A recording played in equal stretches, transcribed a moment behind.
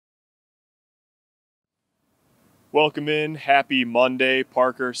Welcome in. Happy Monday.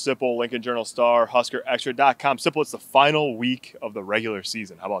 Parker, Sipple, Lincoln Journal-Star, HuskerExtra.com. Sipple, it's the final week of the regular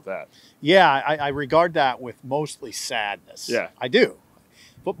season. How about that? Yeah, I regard that with mostly sadness. Yeah. I do.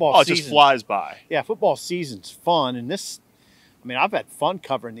 Football season. It just flies by. Yeah, football season's fun. And I've had fun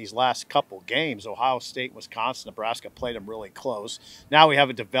covering these last couple games. Ohio State, Wisconsin, Nebraska played them really close. Now we have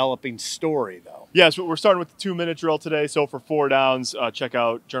a developing story, though. Yeah, so we're starting with the 2-minute drill today. So for 4 downs, check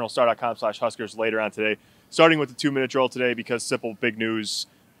out journalstar.com/Huskers later on today. Starting with the 2-minute drill today because Sipple, big news,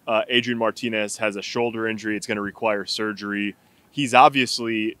 Adrian Martinez has a shoulder injury. It's going to require surgery. He's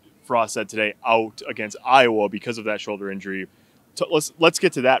obviously, Frost said today, out against Iowa because of that shoulder injury. So let's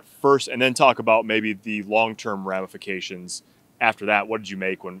get to that first and then talk about maybe the long-term ramifications after that. What did you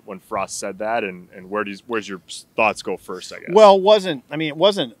make when Frost said that, and where's your thoughts go first, I guess? Well, it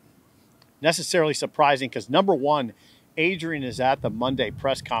wasn't necessarily surprising because, number one, Adrian is at the Monday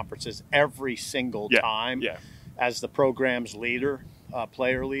press conferences every single time as the program's leader,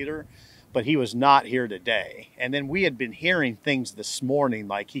 player leader, but he was not here today. And then we had been hearing things this morning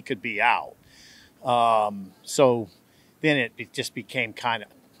like he could be out. So then it just became kind of,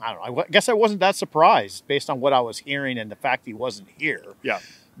 I don't know, I guess I wasn't that surprised based on what I was hearing and the fact he wasn't here. Yeah.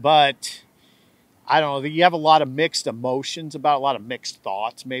 But I don't know. You have a lot of mixed emotions about, a lot of mixed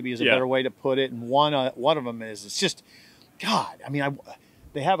thoughts, maybe is a better way to put it. And one of them is, it's just, God,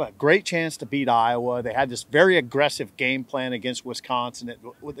 they have a great chance to beat Iowa. They had this very aggressive game plan against Wisconsin.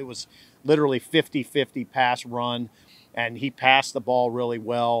 It was literally 50-50 pass run, and he passed the ball really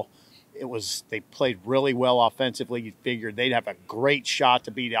well. They played really well offensively. You figured they'd have a great shot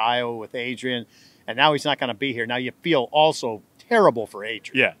to beat Iowa with Adrian, and now he's not going to be here. Now you feel also terrible for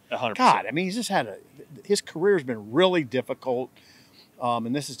Adrian. Yeah, 100%. God, he's just his career's been really difficult,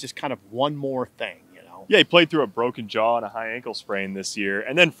 and this is just kind of one more thing, you know. Yeah, he played through a broken jaw and a high ankle sprain this year,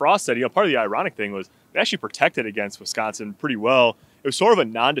 and then Frost said, part of the ironic thing was they actually protected against Wisconsin pretty well. It was sort of a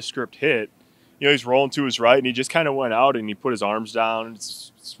nondescript hit. He's rolling to his right, and he just kind of went out and he put his arms down.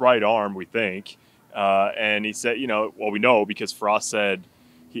 It's his right arm, we think. And he said, we know because Frost said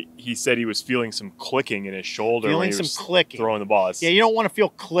he said he was feeling some clicking in his shoulder when he was throwing the ball. Yeah, you don't want to feel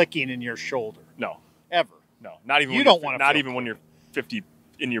clicking in your shoulder. No. Ever. No, not even. Not even when you're 50,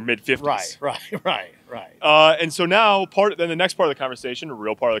 in your mid-50s. Right. And so now, then the next part of the conversation, a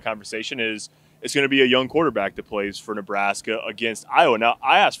real part of the conversation is, it's going to be a young quarterback that plays for Nebraska against Iowa. Now,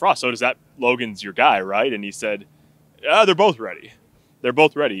 I asked Frost, so does that Logan's your guy, right? And he said, they're both ready. They're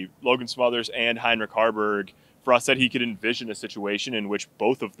both ready. Logan Smothers and Heinrich Harburg. Frost said he could envision a situation in which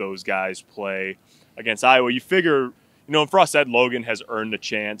both of those guys play against Iowa. You figure, and Frost said Logan has earned the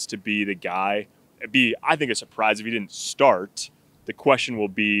chance to be the guy. It'd be, I think, a surprise if he didn't start. The question will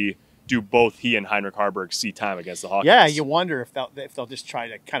be, do both he and Heinrich Harburg see time against the Hawkeyes? Yeah, you wonder if they'll just try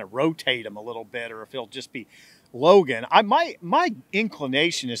to kind of rotate him a little bit, or if it'll just be Logan. My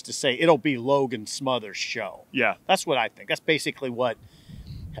inclination is to say it'll be Logan Smothers' show. Yeah. That's what I think. That's basically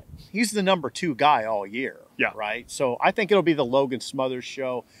he's the number 2 guy all year. Yeah. Right? So I think it'll be the Logan Smothers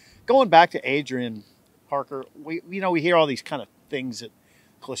show. Going back to Adrian, Parker, we hear all these kind of things,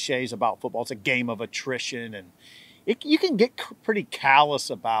 cliches about football. It's a game of attrition, and you can get pretty callous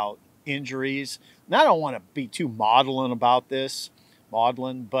about injuries. And I don't want to be too maudlin about this,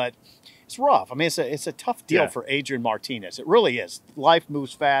 but it's rough. It's a tough deal for Adrian Martinez. It really is. Life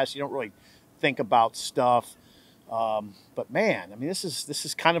moves fast. You don't really think about stuff. But man, this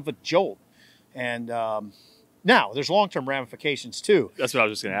is kind of a jolt. And now there's long-term ramifications too. That's what I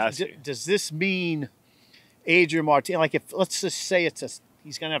was just going to ask you. Does this mean Adrian Martinez, like if let's just say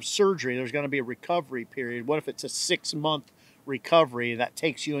he's going to have surgery, there's going to be a recovery period. What if it's a 6-month recovery that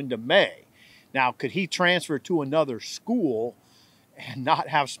takes you into May? Now, could he transfer to another school and not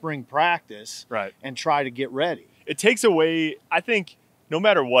have spring practice and try to get ready? It takes away, I think, no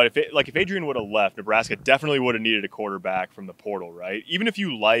matter what, if Adrian would have left, Nebraska definitely would have needed a quarterback from the portal, right? Even if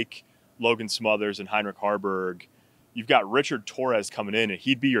you like Logan Smothers and Heinrich Harburg, you've got Richard Torres coming in, and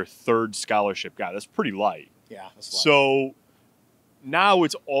he'd be your 3rd scholarship guy. That's pretty light. Yeah, that's light. So now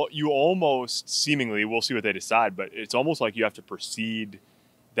you almost seemingly, we'll see what they decide, but it's almost like you have to proceed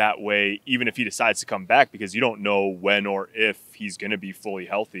that way, even if he decides to come back, because you don't know when or if he's going to be fully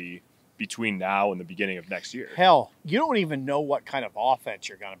healthy between now and the beginning of next year. Hell, you don't even know what kind of offense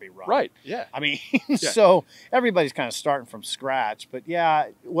you're going to be running. Right, yeah. So everybody's kind of starting from scratch. But yeah,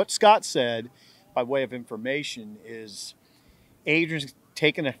 what Scott said, by way of information, is Adrian's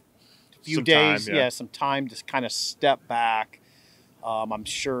taking a few days, some time to kind of step back. I'm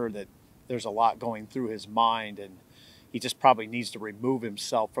sure that there's a lot going through his mind, and He just probably needs to remove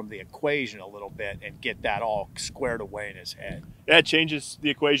himself from the equation a little bit and get that all squared away in his head. Yeah, it changes the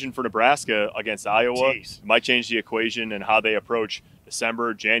equation for Nebraska against Iowa. Jeez. It might change the equation and how they approach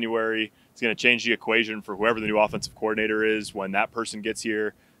December, January. It's going to change the equation for whoever the new offensive coordinator is when that person gets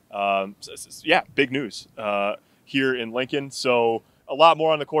here. Yeah, big news here in Lincoln. So a lot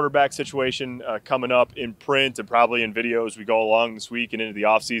more on the quarterback situation coming up in print and probably in video as we go along this week and into the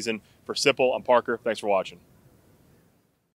offseason. For Sipple, I'm Parker. Thanks for watching.